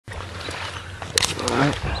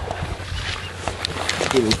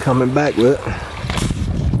Get him coming back with it.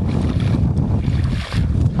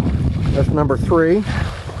 That's number 3.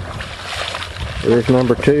 There's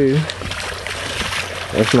number 2.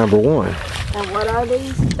 That's number 1. And what are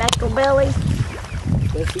these? Specklebellies?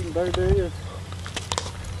 Best eating bird there is.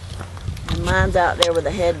 And mine's out there with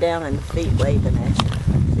the head down and the feet waving at you.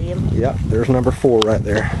 See him? Yep, there's number 4 right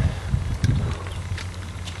there.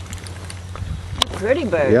 Pretty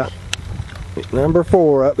birds. Yep. Number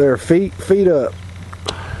 4 up there, feet up.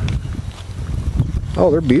 Oh,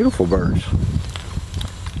 they're beautiful birds.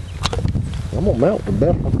 I'm gonna melt the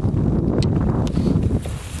best one.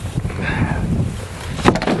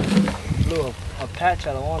 Blew a patch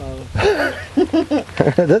out of one of them.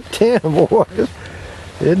 That 10, boys.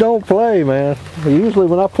 It don't play, man. Usually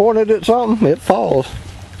when I pointed at something, it falls.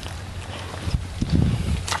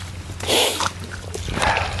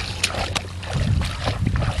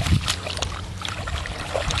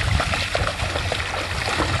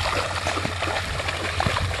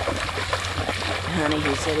 Honey,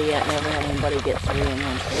 he said he had never had anybody get 3 in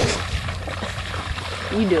one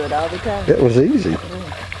swing. You do it all the time. It was easy.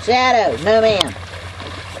 Shadow, no man.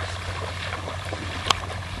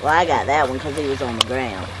 Well, I got that one because he was on the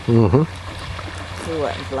ground. Mm-hmm. He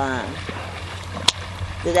wasn't flying.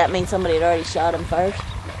 Did that mean somebody had already shot him first?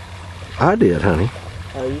 I did, honey.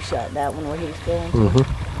 Oh, you shot that one where he was going to?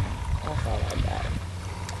 Mm-hmm. I thought I got it.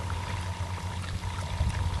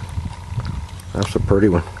 That's a pretty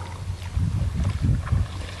one.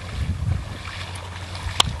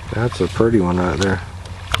 That's a pretty one right there.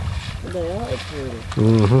 They are pretty.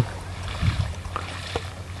 Mm-hmm.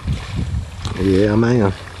 Yeah,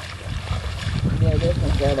 man. Yeah, this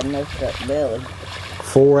one's got a messed up belly.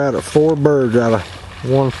 4 out of 4 birds out of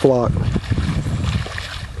 1 flock.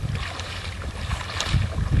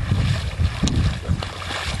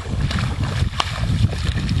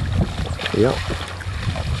 Yep.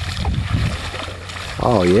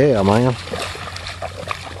 Oh yeah, man.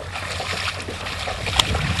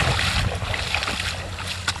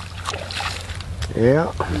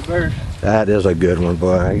 Yeah. Good bird. That is a good one,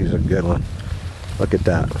 boy. He's a good one. Look at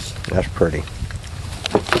that. That's pretty.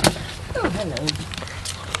 Oh, hello.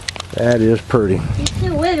 That is pretty. He's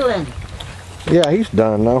still wiggling. Yeah, he's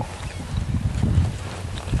done though.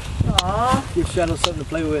 Aw. Give Shadow something to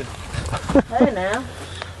play with. Hey now.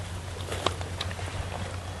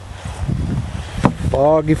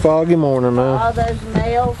 Foggy, foggy morning now. All those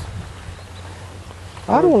males.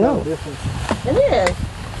 I don't know. It is.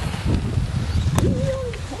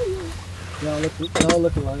 They all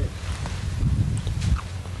look alike.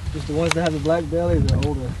 Just the ones that have the black belly, they're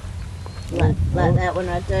older. Like that one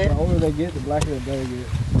right there. The older they get, the blacker the belly gets.